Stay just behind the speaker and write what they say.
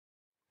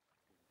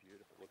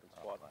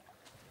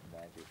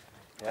Magic.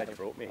 Yeah, you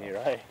brought me here,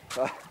 eh?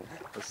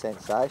 It's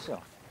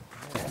sensational.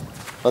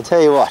 I'll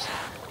tell you what,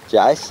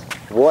 Jace,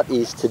 what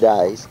is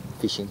today's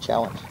fishing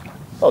challenge?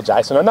 Well,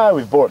 Jason, I know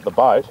we've bought the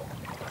boat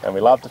and we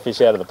love to fish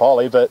out of the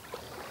poly, but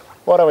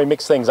why don't we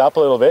mix things up a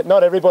little bit?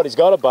 Not everybody's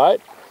got a boat.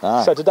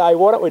 No. So today,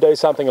 why don't we do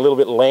something a little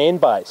bit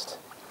land-based?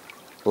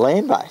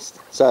 Land-based.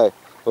 So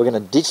we're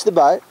going to ditch the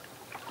boat,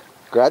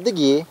 grab the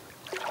gear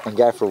and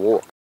go for a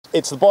walk.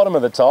 It's the bottom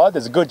of the tide.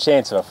 There's a good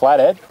chance of a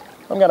flathead.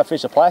 I'm going to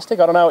fish a plastic.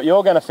 I don't know what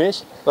you're going to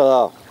fish.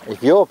 Well,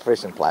 if you're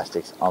fishing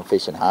plastics, I'm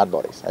fishing hard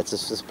bodies.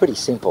 It's a pretty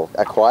simple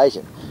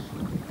equation.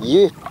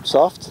 You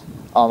soft,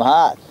 I'm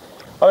hard.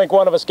 I think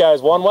one of us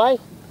goes one way,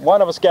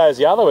 one of us goes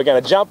the other. We're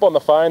going to jump on the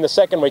phone the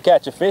second we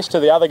catch a fish to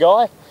the other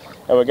guy,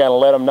 and we're going to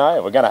let him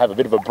know. We're going to have a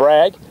bit of a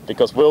brag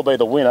because we'll be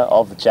the winner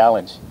of the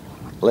challenge.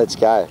 Let's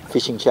go.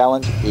 Fishing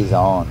challenge is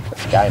on.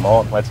 It's game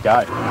on. Let's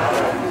go.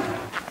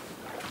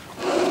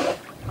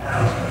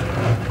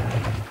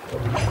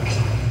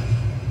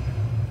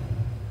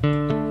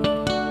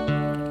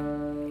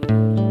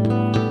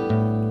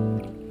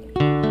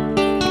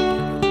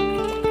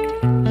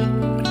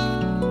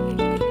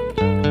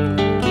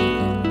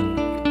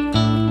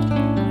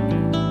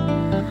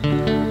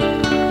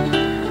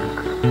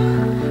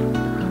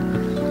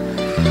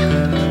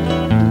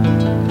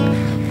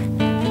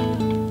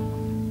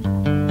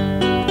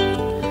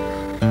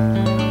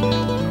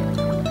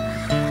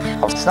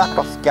 Snuck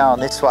off going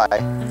this way,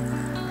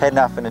 heading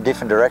up in a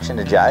different direction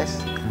to Jace.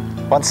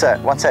 Once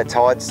that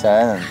tide's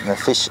turned and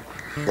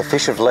the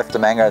fish have left the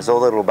mangroves,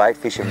 all the little bait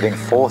fish have been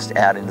forced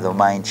out into the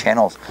main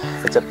channels.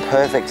 It's a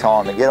perfect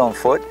time to get on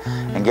foot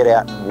and get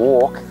out and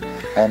walk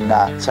and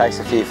chase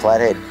a few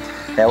flathead.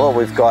 Now what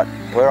we've got,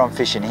 where I'm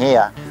fishing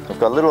here, we've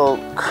got a little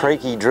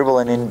creeky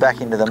dribbling in back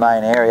into the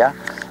main area,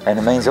 and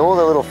it means all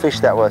the little fish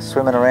that were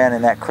swimming around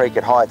in that creek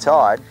at high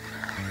tide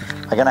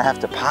are going to have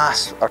to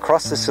pass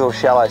across this little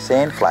shallow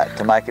sand flat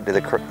to make it to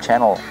the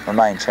channel, the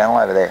main channel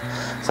over there.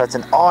 So it's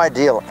an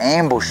ideal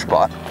ambush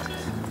spot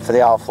for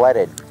the old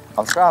flathead.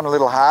 I'm throwing a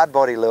little hard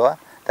body lure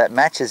that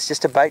matches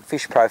just a bait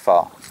fish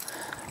profile.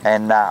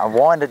 And I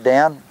wind it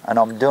down and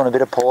I'm doing a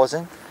bit of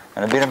pausing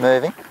and a bit of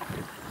moving.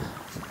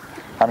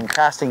 And I'm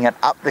casting it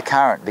up the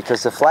current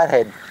because the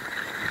flathead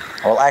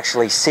will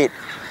actually sit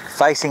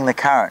facing the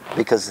current,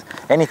 because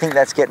anything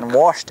that's getting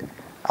washed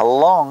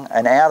along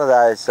and out of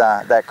those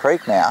that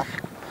creek mouth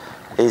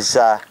is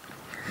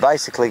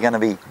basically going to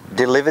be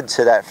delivered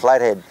to that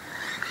flathead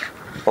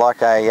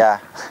like a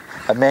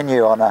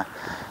menu on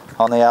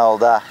the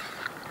old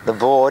the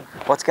board.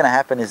 What's going to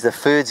happen is the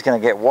food's going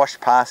to get washed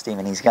past him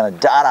and he's going to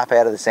dart up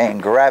out of the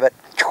sand, grab it,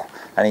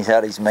 and he's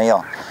had his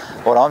meal.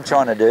 What I'm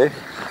trying to do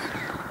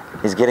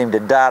is get him to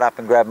dart up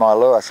and grab my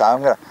lure.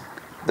 So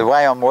the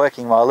way I'm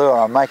working my lure,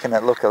 I'm making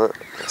it look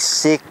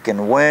sick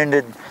and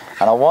wounded,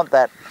 and I want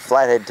that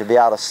flathead to be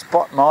able to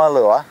spot my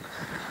lure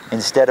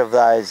instead of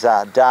those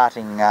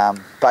darting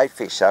bait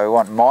fish. So we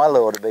want my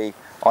lure to be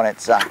on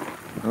its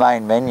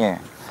main menu.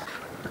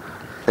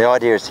 The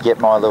idea is to get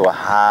my lure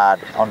hard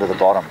onto the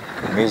bottom.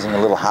 I'm using a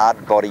little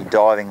hard body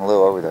diving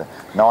lure with a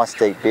nice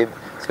deep bib.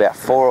 It's about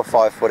 4 or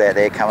 5 foot out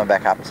there, coming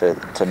back up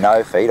to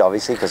no feet,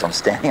 obviously, because I'm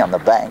standing on the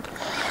bank.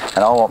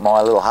 And I want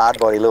my little hard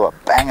body lure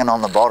banging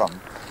on the bottom,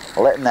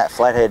 letting that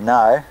flathead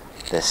know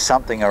there's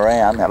something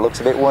around that looks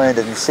a bit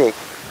wounded and sick,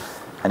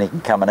 and he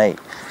can come and eat.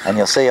 And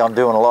you'll see I'm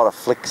doing a lot of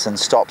flicks and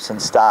stops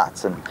and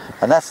starts, and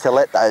that's to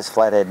let those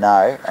flathead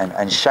know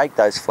and shake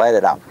those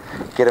flathead up,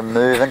 get them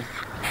moving,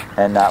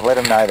 and let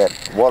them know that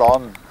what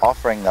I'm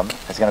offering them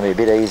is going to be a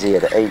bit easier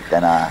to eat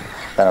than a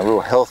real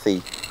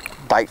healthy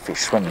bait fish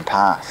swimming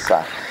past.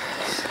 So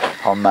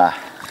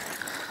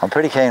I'm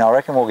pretty keen. I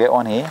reckon we'll get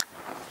one here.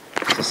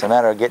 It's just a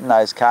matter of getting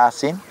those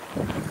casts in,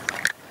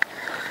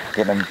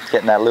 getting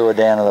that lure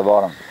down to the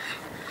bottom.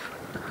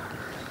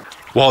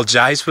 While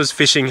Jace was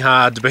fishing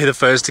hard to be the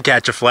first to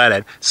catch a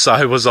flathead,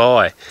 so was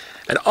I.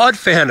 And I'd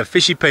found a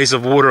fishy piece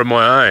of water of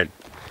my own.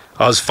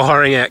 I was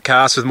firing out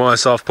casts with my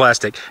soft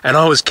plastic, and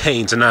I was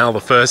keen to nail the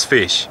first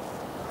fish.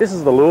 This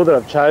is the lure that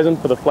I've chosen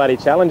for the Flatty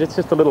Challenge. It's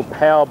just a little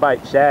power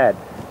bait shad.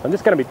 I'm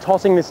just going to be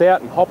tossing this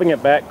out and hopping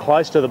it back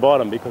close to the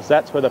bottom because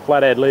that's where the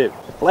flathead live.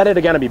 The flathead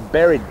are going to be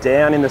buried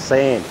down in the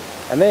sand,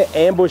 and they're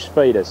ambush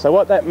feeders. So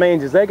what that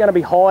means is they're going to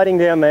be hiding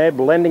down there,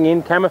 blending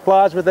in,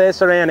 camouflage with their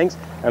surroundings,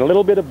 and a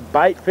little bit of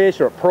bait fish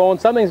or a prawn,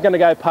 something's going to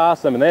go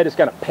past them and they're just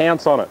going to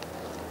pounce on it.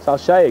 So I'll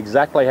show you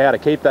exactly how to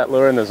keep that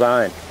lure in the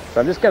zone. So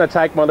I'm just going to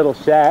take my little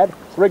shad,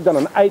 it's rigged on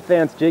an 1/8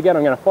 ounce jig, and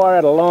I'm going to fire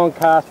out a long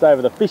cast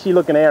over the fishy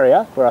looking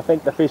area where I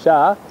think the fish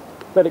are,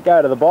 let it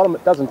go to the bottom.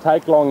 It doesn't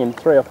take long in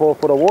 3 or 4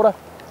 foot of water,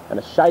 and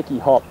a shaky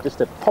hop just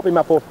to pop him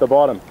up off the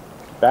bottom,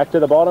 back to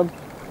the bottom,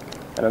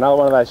 and another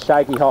one of those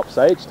shaky hops.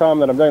 So each time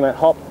that I'm doing that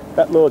hop,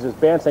 that lure's just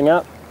bouncing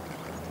up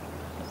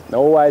and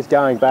always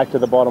going back to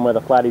the bottom where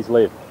the flatties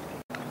live.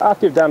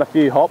 After you've done a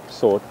few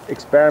hops or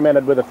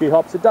experimented with a few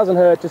hops, it doesn't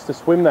hurt just to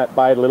swim that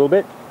bait a little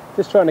bit,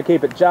 just trying to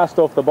keep it just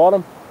off the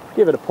bottom,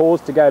 give it a pause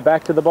to go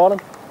back to the bottom,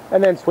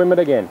 and then swim it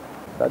again.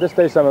 So just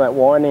do some of that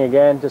winding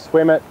again, just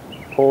swim it,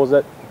 pause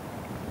it,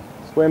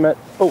 swim it.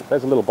 Oh,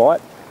 there's a little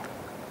bite.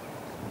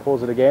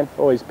 Pause it again.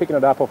 Oh, he's picking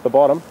it up off the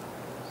bottom.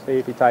 See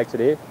if he takes it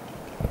here.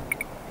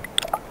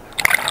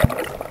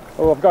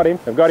 Oh, I've got him.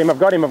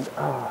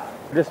 Oh,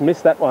 I just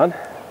missed that one.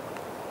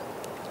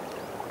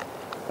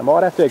 I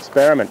might have to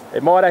experiment.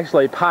 It might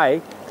actually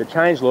pay to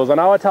change lures. I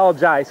know I told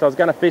Jace I was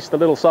going to fish the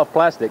little soft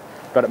plastic,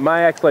 but it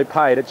may actually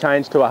pay to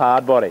change to a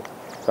hard body.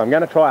 So I'm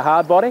going to try a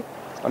hard body.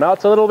 I know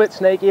it's a little bit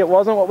sneaky. It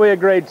wasn't what we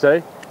agreed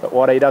to, but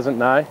what he doesn't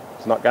know,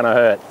 it's not going to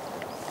hurt.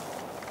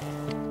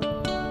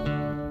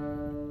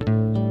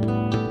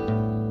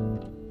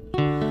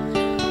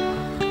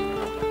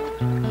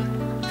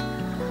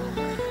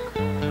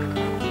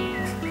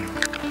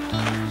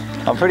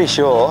 I'm pretty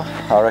sure,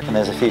 I reckon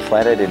there's a few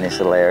flathead in this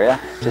little area,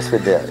 just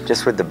with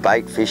the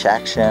bait fish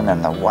action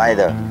and the way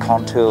the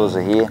contours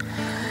are here.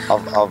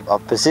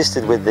 I've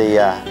persisted with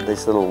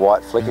this little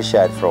white flicker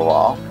shade for a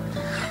while.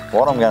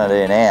 What I'm going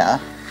to do now,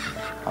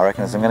 I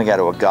reckon, is I'm going to go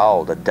to a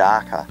gold, a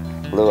darker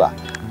lure.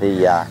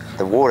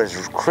 The water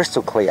is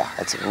crystal clear.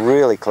 It's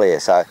really clear,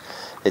 so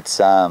it's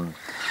something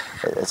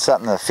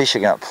the fish are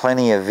going to have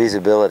plenty of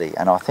visibility.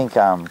 And I think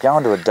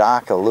going to a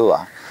darker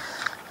lure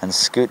and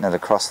scooting it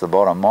across the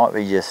bottom might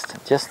be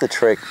just the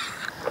trick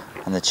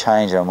and the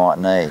change I might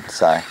need.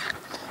 So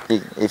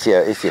if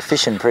you're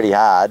fishing pretty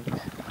hard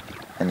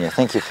and you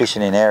think you're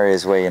fishing in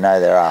areas where you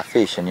know there are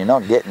fish and you're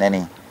not getting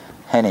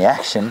any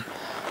action,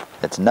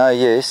 it's no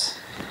use.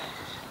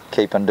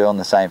 Keep on doing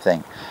the same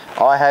thing.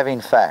 I have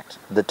in fact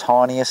the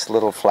tiniest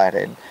little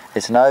flathead.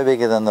 It's no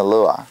bigger than the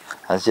lure.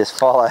 I've just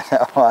followed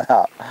that one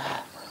up.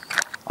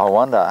 I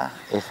wonder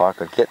if I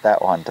could get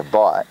that one to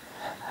bite.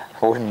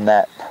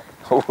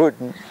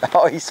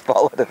 Oh, he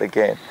swallowed it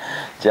again.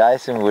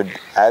 Jason would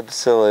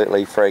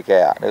absolutely freak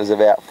out. It was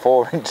about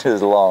 4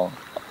 inches long.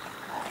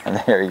 And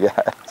there he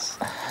goes.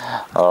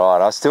 All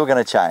right, I'm still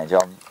going to change.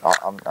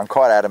 I'm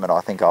quite adamant.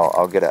 I think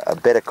I'll get a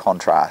better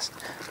contrast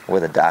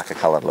with a darker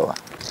coloured lure.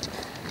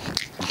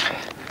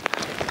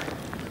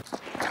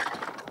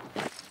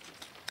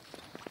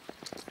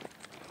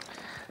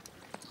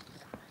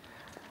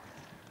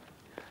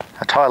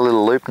 I tie a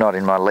little loop knot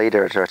in my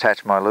leader to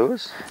attach my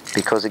lures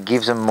because it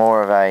gives them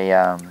more of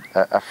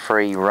a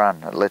free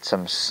run. It lets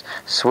them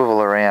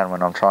swivel around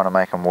when I'm trying to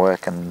make them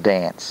work and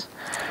dance,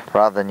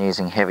 rather than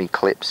using heavy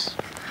clips.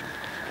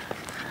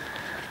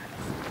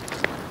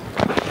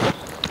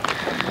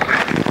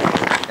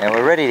 And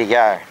we're ready to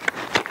go.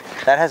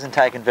 That hasn't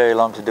taken very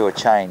long to do a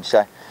change.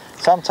 So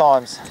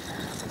sometimes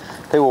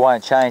people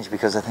won't change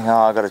because they think, oh,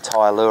 I've got to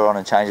tie a lure on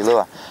and change a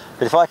lure.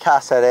 But if I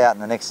cast that out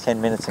in the next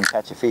 10 minutes and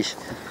catch a fish,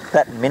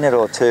 that minute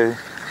or two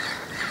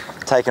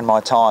taking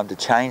my time to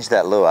change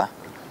that lure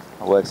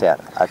works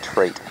out a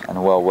treat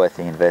and well worth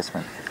the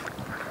investment.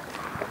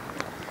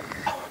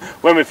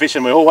 When we're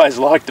fishing, we always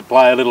like to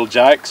play a little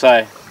joke, so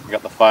I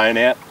got the phone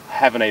out.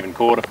 Haven't even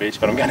caught a fish,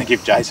 but I'm going to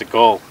give Jace a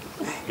call.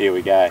 Here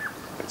we go.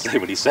 Let's see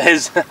what he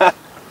says.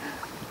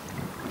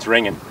 It's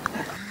ringing.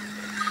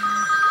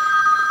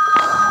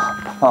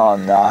 Oh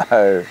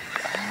no,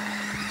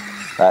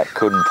 that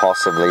couldn't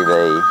possibly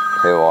be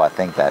who I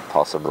think that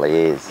possibly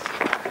is.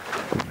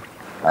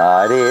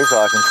 It is,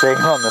 I can see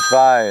him on the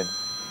phone.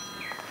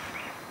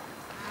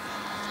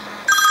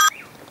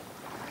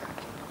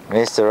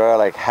 Mr.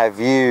 Ehrlich, have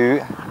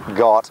you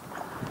got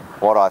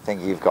what I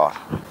think you've got?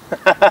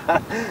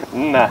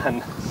 No,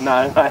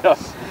 mate.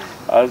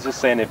 I was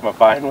just seeing if my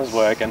phone was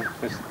working.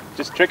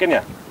 Just tricking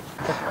you.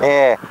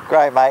 Yeah,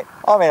 great, mate.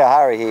 I'm in a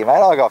hurry here,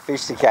 mate. I got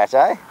fish to catch,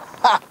 eh?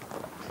 Ha!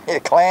 You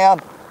clown.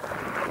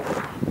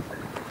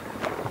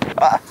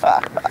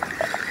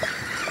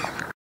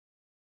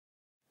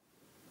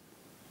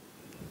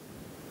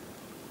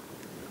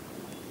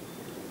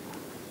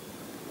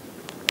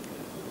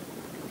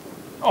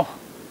 Oh,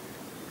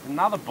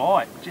 another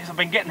bite. Jeez, I've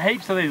been getting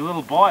heaps of these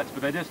little bites,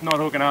 but they're just not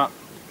hooking up.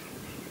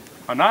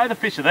 I know the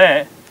fish are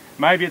there.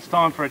 Maybe it's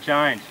time for a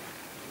change.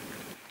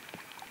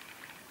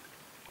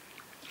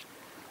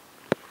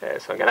 Yeah,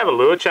 so I'm going to have a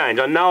lure change.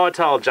 I know I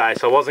told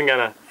Jace I wasn't going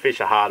to fish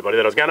a hard body,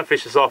 that I was going to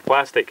fish a soft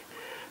plastic.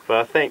 But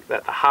I think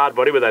that the hard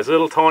body with those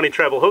little tiny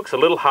treble hooks, a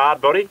little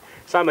hard body,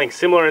 something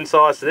similar in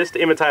size to this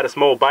to imitate a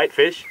small bait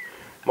fish,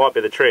 might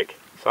be the trick.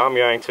 So I'm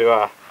going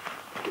to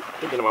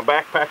get into my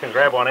backpack and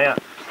grab one out.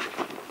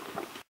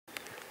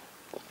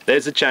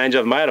 There's the change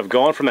I've made. I've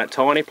gone from that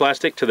tiny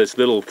plastic to this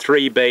little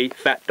 3B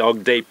fat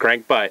dog deep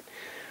crankbait.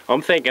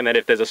 I'm thinking that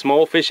if there's a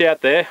small fish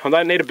out there, I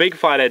don't need a big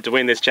flathead to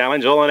win this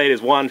challenge, all I need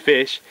is one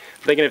fish.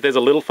 I'm thinking if there's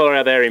a little fella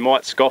out there, he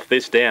might scoff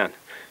this down.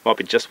 Might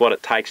be just what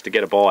it takes to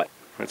get a bite.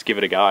 Let's give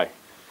it a go.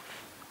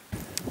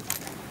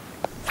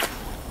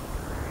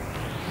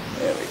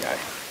 There we go.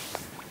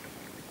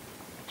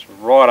 It's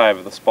right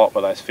over the spot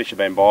where those fish have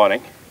been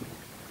biting.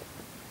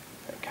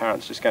 The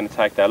current's just going to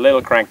take that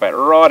little crankbait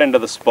right into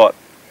the spot.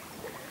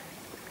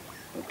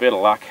 With a bit of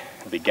luck,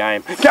 it'll be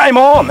game. Game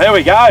on! There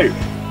we go!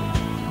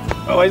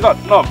 Well, he's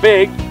not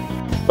big,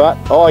 but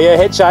oh yeah,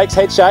 head shakes.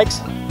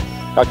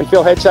 I can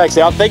feel head shakes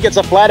there. I think it's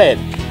a flathead.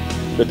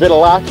 With a bit of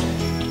luck,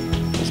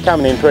 it's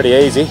coming in pretty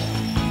easy.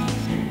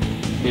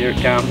 Here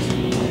it comes.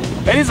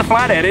 It is a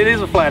flathead.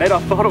 I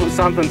thought it was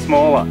something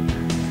smaller.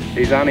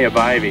 He's only a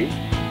baby.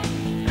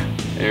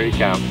 There he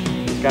comes.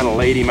 Just going to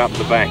lead him up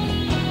the bank.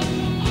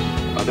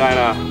 I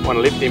don't want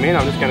to lift him in,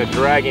 I'm just going to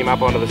drag him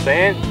up onto the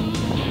sand.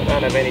 I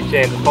don't have any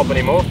chance of popping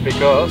him off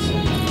because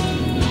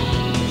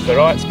it's the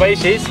right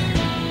species.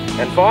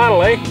 And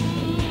finally,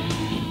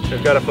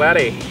 we've got a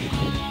flatty.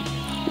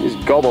 He's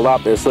gobbled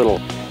up this little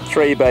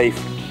 3 beef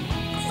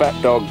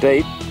fat dog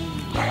deep.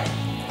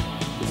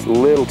 This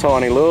little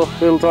tiny lure,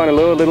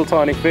 little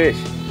tiny fish.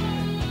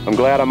 I'm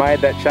glad I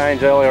made that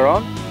change earlier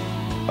on.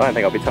 I don't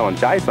think I'll be telling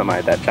Jace I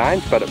made that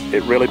change, but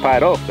it really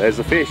paid off. There's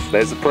the fish,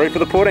 there's the proof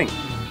of the pudding.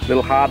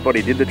 Little hard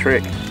body did the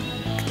trick.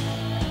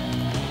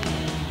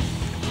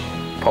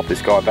 Pop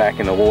this guy back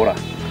in the water.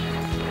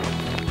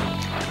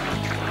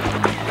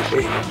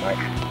 There you go, mate.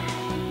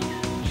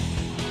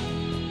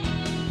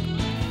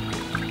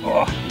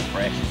 Oh,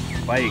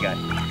 fresh. There you go.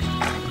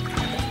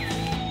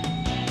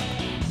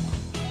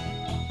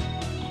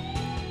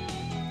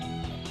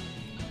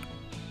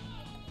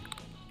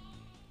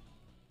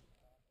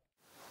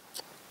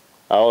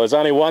 Oh, there's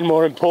only one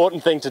more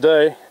important thing to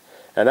do,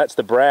 and that's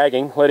the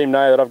bragging. Let him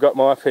know that I've got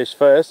my fish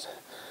first.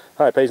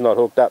 Hope he's not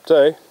hooked up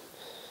too.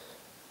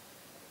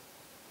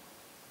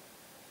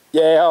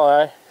 Yeah,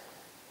 hello.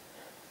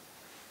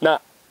 Nah,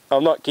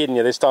 I'm not kidding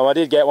you this time. I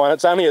did get one.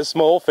 It's only a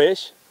small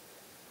fish.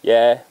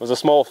 Yeah, it was a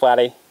small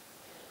flatty.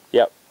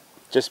 Yep,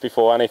 just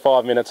before, only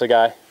 5 minutes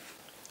ago.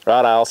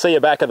 Righto, I'll see you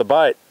back at the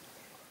boat.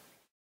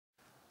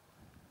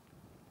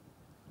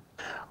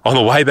 On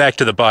the way back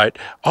to the boat,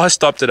 I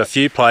stopped at a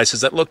few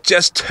places that looked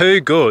just too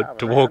good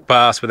to walk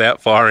past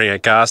without firing a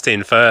cast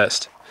in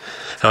first.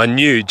 I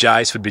knew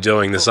Jace would be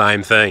doing the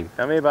same thing.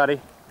 Come here, buddy.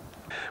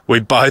 We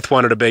both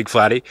wanted a big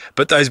flatty,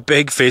 but those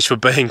big fish were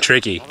being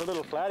tricky.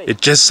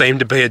 It just seemed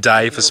to be a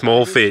day for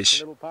small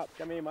fish.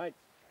 Come here, mate.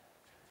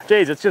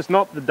 Geez, it's just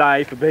not the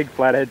day for big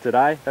flathead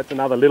today. That's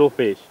another little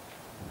fish.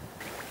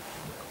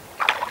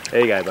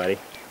 There you go, buddy.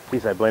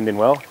 Geez, they blend in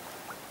well.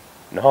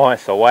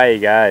 Nice, away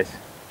he goes.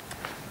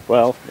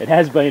 Well, it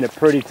has been a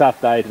pretty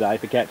tough day today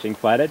for catching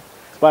flathead.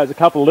 I suppose a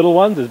couple of little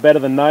ones is better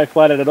than no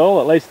flathead at all.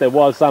 At least there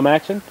was some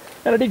action,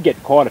 and I did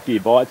get quite a few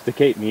bites to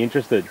keep me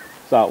interested,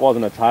 so it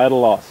wasn't a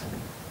total loss.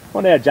 I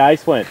wonder how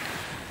Jace went.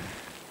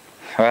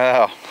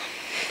 Well,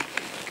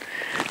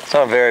 it's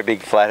not a very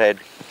big flathead,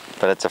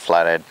 but it's a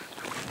flathead.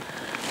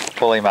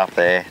 Pull him up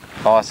there,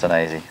 nice and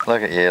easy.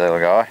 Look at you, little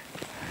guy.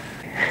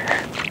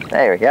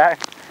 There we go.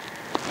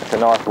 That's a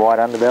nice wide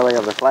underbelly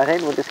of the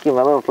flathead. We'll just give him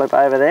a little flip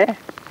over there.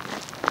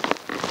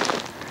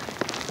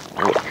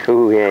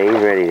 Oh yeah,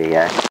 he's ready to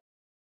go.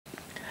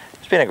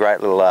 It's been a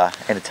great little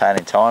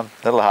entertaining time.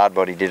 Little hard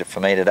body did it for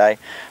me today.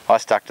 I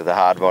stuck to the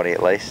hard body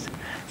at least.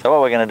 So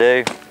what we're going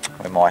to do,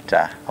 I might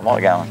go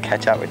and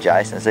catch up with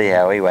Jason and see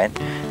how he went.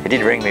 He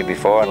did ring me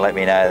before and let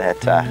me know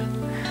that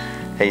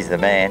he's the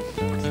man.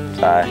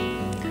 So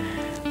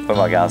we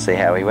might go and see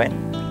how he went.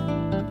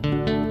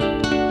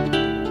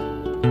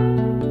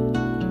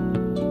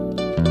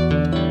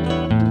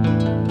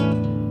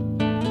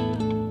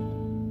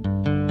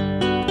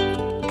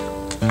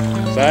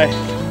 So,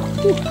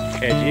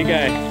 how'd you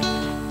go?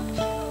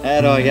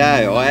 How'd I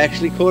go? I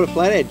actually caught a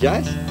flathead,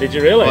 Jace. Did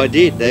you really? I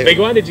did. Big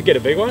one? Did you get a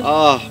big one?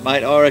 Oh,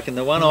 mate, I reckon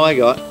the one I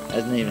got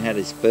hasn't even had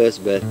his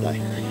first birthday.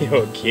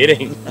 You're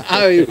kidding.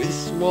 Oh, he was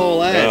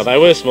small as. No, they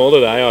were small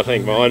today. I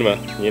think mine were.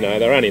 You know,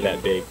 they're only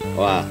that big.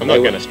 Wow. I'm not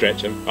going to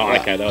stretch them. Oh,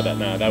 okay,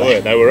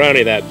 they were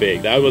only that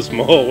big. They were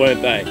small,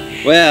 weren't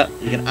they? Well,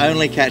 you can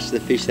only catch the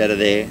fish that are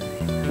there.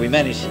 We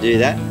managed to do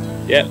that.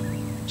 Yep.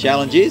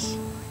 Challenge is?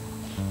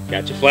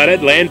 Catch a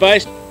flathead,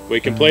 land-based. We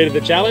completed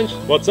the challenge.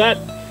 What's that?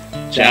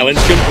 Challenge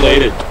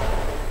completed.